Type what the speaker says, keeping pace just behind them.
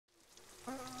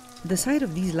The sight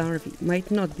of these larvae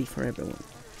might not be for everyone,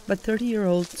 but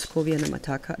 30-year-old Scoviana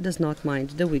Mataka does not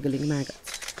mind the wiggling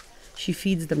maggots. She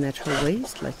feeds them natural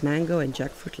waste like mango and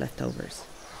jackfruit leftovers.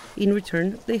 In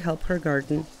return, they help her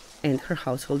garden and her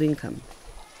household income.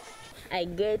 I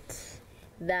get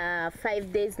the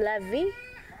 5 days larvae.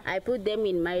 I put them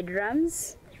in my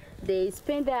drums. They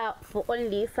spend there for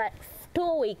only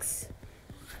 2 weeks.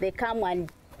 They come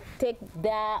and take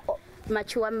the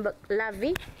mature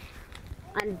larvae,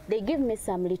 and they give me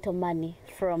some little money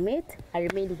from it. I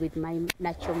remain with my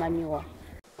natural manure.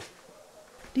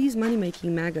 These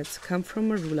money-making maggots come from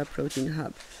Marula Protein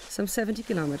Hub, some 70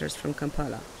 kilometers from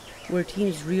Kampala, where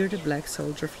teams rear the black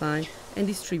soldier fly and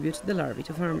distribute the larvae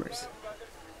to farmers.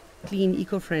 Clean,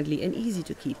 eco-friendly and easy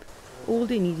to keep, all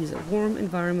they need is a warm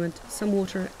environment, some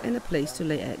water and a place to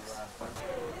lay eggs.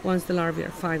 Once the larvae are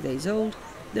 5 days old,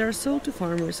 they are sold to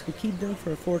farmers who keep them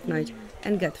for a fortnight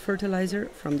and get fertilizer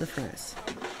from the frass.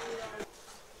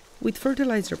 With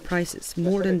fertilizer prices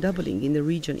more than doubling in the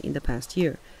region in the past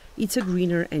year, it's a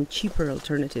greener and cheaper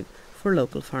alternative for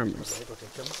local farmers.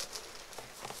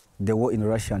 The war in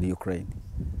Russia and Ukraine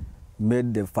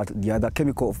made the other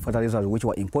chemical fertilizers which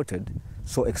were imported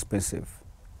so expensive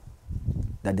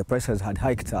that the prices had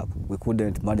hiked up. We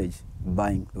couldn't manage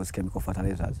buying those chemical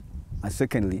fertilizers. And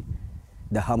secondly,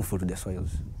 they're harmful to the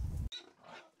soils.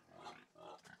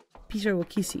 Peter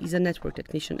Wakisi is a network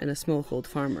technician and a smallhold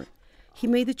farmer. He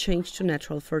made the change to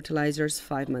natural fertilizers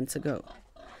 5 months ago.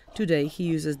 Today, he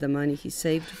uses the money he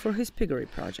saved for his piggery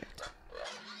project.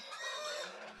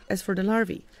 As for the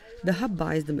larvae, the hub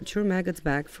buys the mature maggots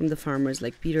back from the farmers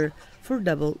like Peter for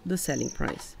double the selling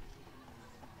price.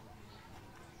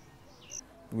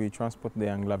 We transport the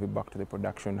young larvae back to the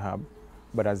production hub,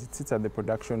 but as it sits at the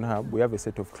production hub, we have a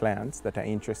set of clients that are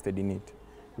interested in it.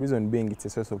 The reason being, it's a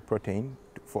source of protein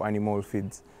for animal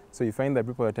feeds. So you find that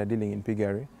people that are dealing in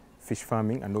piggery, fish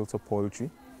farming and also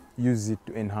poultry use it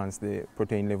to enhance the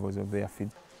protein levels of their feed.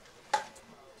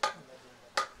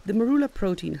 The Marula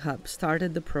Protein Hub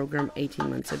started the program 18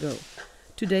 months ago.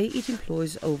 Today it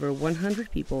employs over 100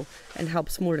 people and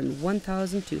helps more than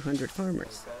 1,200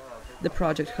 farmers. The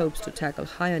project hopes to tackle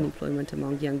high unemployment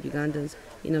among young Ugandans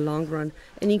in the long run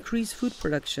and increase food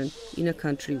production in a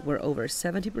country where over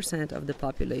 70% of the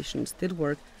population still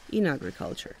work in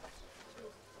agriculture.